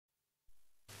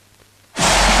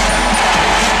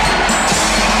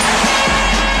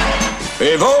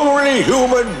If only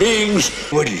human beings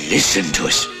would listen to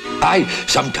us. I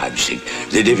sometimes think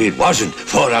that if it wasn't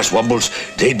for us Wombles,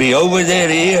 they'd be over their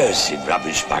ears in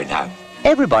rubbish by now.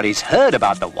 Everybody's heard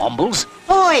about the Wombles.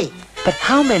 Oi! But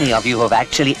how many of you have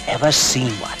actually ever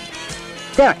seen one?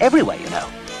 They're everywhere, you know.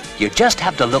 You just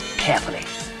have to look carefully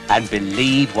and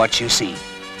believe what you see.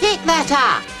 Pick that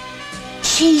up.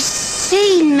 She's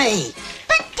seen me.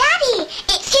 But, Daddy,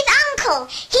 it's his uncle.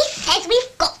 He says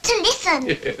we've got to listen.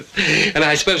 Yes. And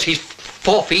I suppose he's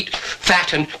 4 feet,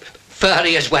 fat and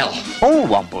furry as well. All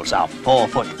Wombles are 4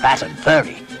 foot fat and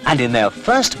furry. And in their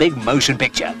first big motion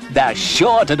picture, they're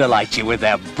sure to delight you with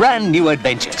their brand new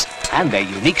adventures and their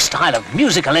unique style of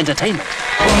musical entertainment.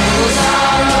 Wombles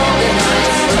are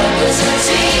organized, purpose and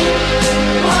team.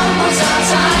 Wombles are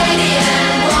tidy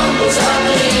and Wombles are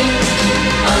clean.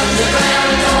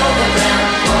 Underground, overground,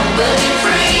 Wombling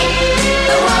free.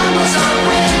 The Wombles are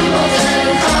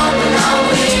Wimbledon, common are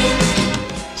we.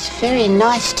 It's very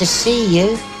nice to see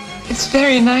you. It's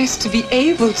very nice to be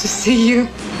able to see you.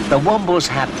 The Wombles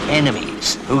have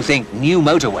enemies who think new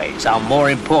motorways are more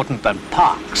important than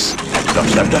parks. Look,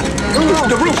 Thunder.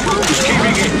 The roof is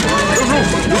caving in. The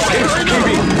roof is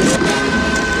caving.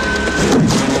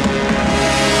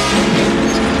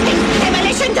 It's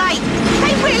demolition day.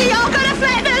 They really are going to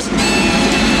flatten us.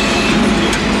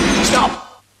 Stop!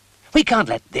 We can't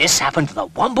let this happen to the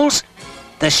Wombles.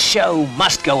 The show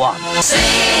must go on.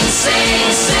 Sing,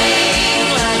 sing,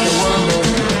 sing like a Womble.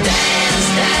 Dance,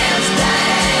 dance,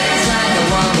 dance like a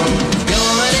Womble.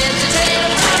 You're an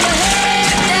entertainer from the head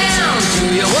down to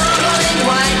your wobbling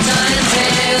white tie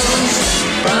tails.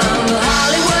 From the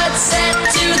Hollywood set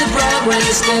to the Broadway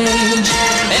stage,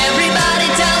 everybody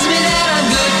tells me that I'm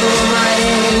good for my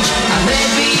age. I may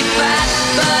be fat,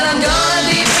 but I'm gonna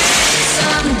be big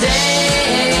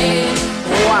someday.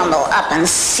 Womble up and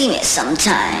see me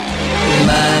sometime.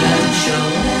 Madame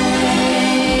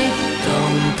Cholet,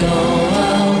 don't go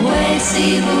away,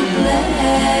 s'il vous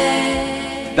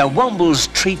plaît. The Wombles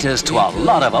treat us to a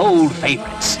lot of old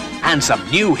favourites and some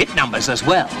new hit numbers as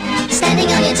well. Standing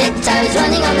on your tiptoes,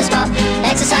 running on the spot.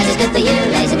 Exercise is good for you,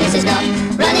 laziness is not.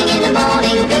 Running in the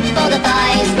morning, good for the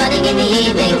thighs. Running in the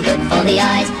evening, good for the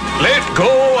eyes. Let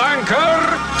go,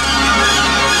 anchor.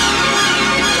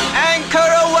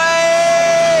 Anchor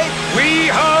away. We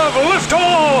have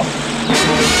liftoff.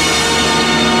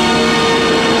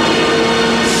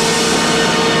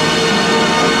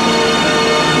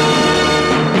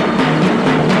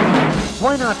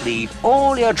 Why not leave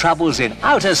all your troubles in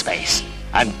outer space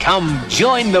and come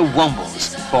join the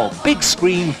Wombles for big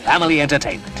screen family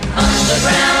entertainment.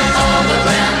 Underground,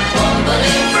 overground,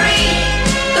 Wombling free.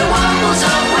 The Wombles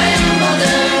of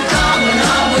Wimbledon, common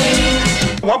are we.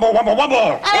 Womble, womble,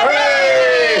 womble. Hooray!